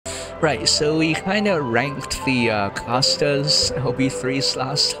Right, so we kind of ranked the casters LB3s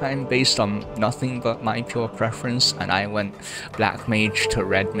last time based on nothing but my pure preference, and I went black mage to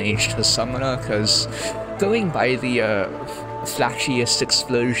red mage to summoner, because going by the flashiest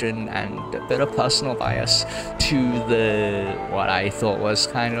explosion and a bit of personal bias to the what I thought was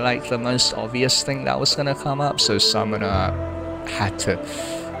kind of like the most obvious thing that was going to come up, so summoner had to,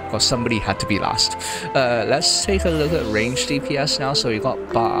 or somebody had to be last. Let's take a look at range DPS now. So we got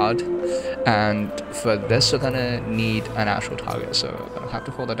Bard, and for this we're gonna need an actual target, so I'm gonna have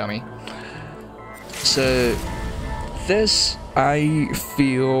to pull the dummy. So this I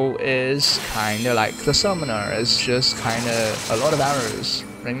feel is kind of like the summoner. It's just kind of a lot of arrows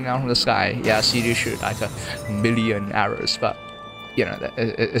raining down from the sky. Yes, you do shoot like 1,000,000 arrows, but you know,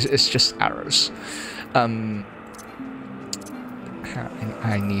 it's just arrows.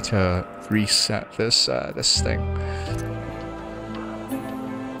 I need to reset this this thing.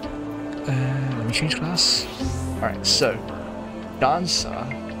 Let me change class. All right, so dancer,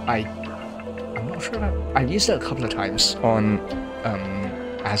 I'm not sure about. I've used it a couple of times on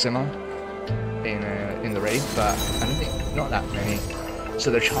Azima in the raid, but I don't think not that many. So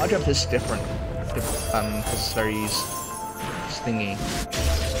the charge up is different because it's very stingy,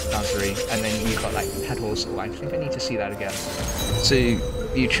 dancery, and then you got like petals. Oh, I think I need to see that again. So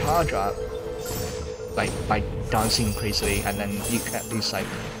you charge up like by dancing crazily, and then you get these like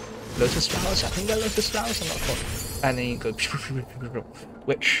lotus flowers. I think they're lotus flowers. I'm not sure. And then you go,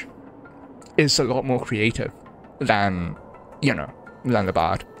 which is a lot more creative than, you know, than the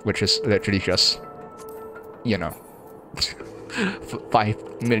Bard, which is literally just, you know,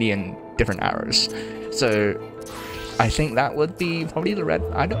 5,000,000 different arrows. So I think that would be probably the red.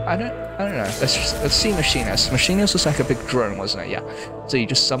 I don't know. Let's see machinist. Machinist was like a big drone, wasn't it? Yeah. So you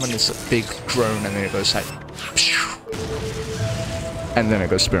just summon this big drone, and then it goes like, and then it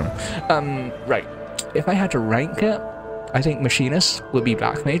goes boom. Right. If I had to rank it, I think machinist would be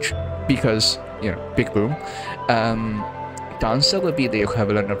black mage, because, you know, big boom. Dancer would be the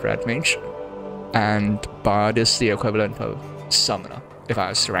equivalent of red mage, and Bard is the equivalent of summoner, if I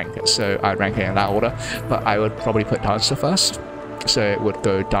was to rank it. So I'd rank it in that order, but I would probably put dancer first. So it would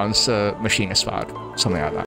go dancer, machinist, Bard, something like that.